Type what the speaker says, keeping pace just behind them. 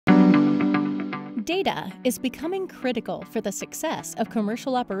Data is becoming critical for the success of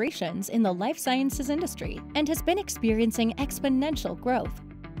commercial operations in the life sciences industry and has been experiencing exponential growth.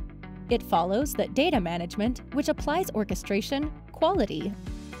 It follows that data management, which applies orchestration, quality,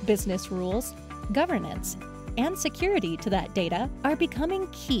 business rules, governance, and security to that data, are becoming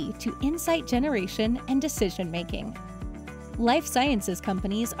key to insight generation and decision-making. Life sciences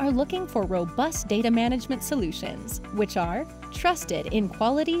companies are looking for robust data management solutions, which are trusted in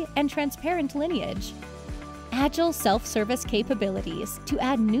quality and transparent lineage, agile self-service capabilities to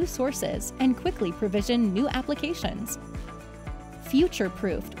add new sources and quickly provision new applications,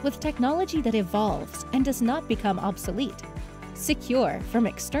 future-proofed with technology that evolves and does not become obsolete, secure from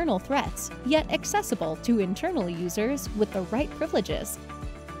external threats, yet accessible to internal users with the right privileges.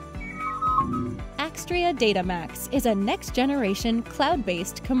 Axtria DataMAx is a next-generation,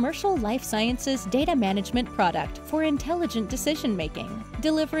 cloud-based commercial life sciences data management product for intelligent decision-making,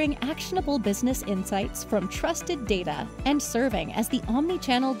 delivering actionable business insights from trusted data and serving as the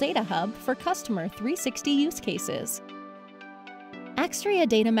omnichannel data hub for customer 360 use cases. Axtria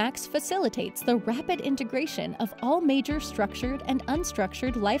DataMAx facilitates the rapid integration of all major structured and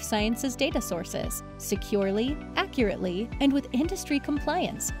unstructured life sciences data sources, securely, accurately, and with industry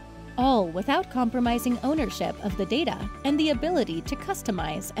compliance, all without compromising ownership of the data and the ability to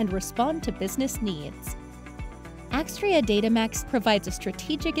customize and respond to business needs. Axtria DataMAx provides a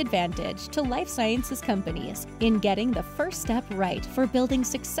strategic advantage to life sciences companies in getting the first step right for building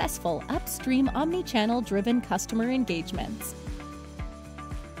successful upstream omnichannel-driven customer engagements.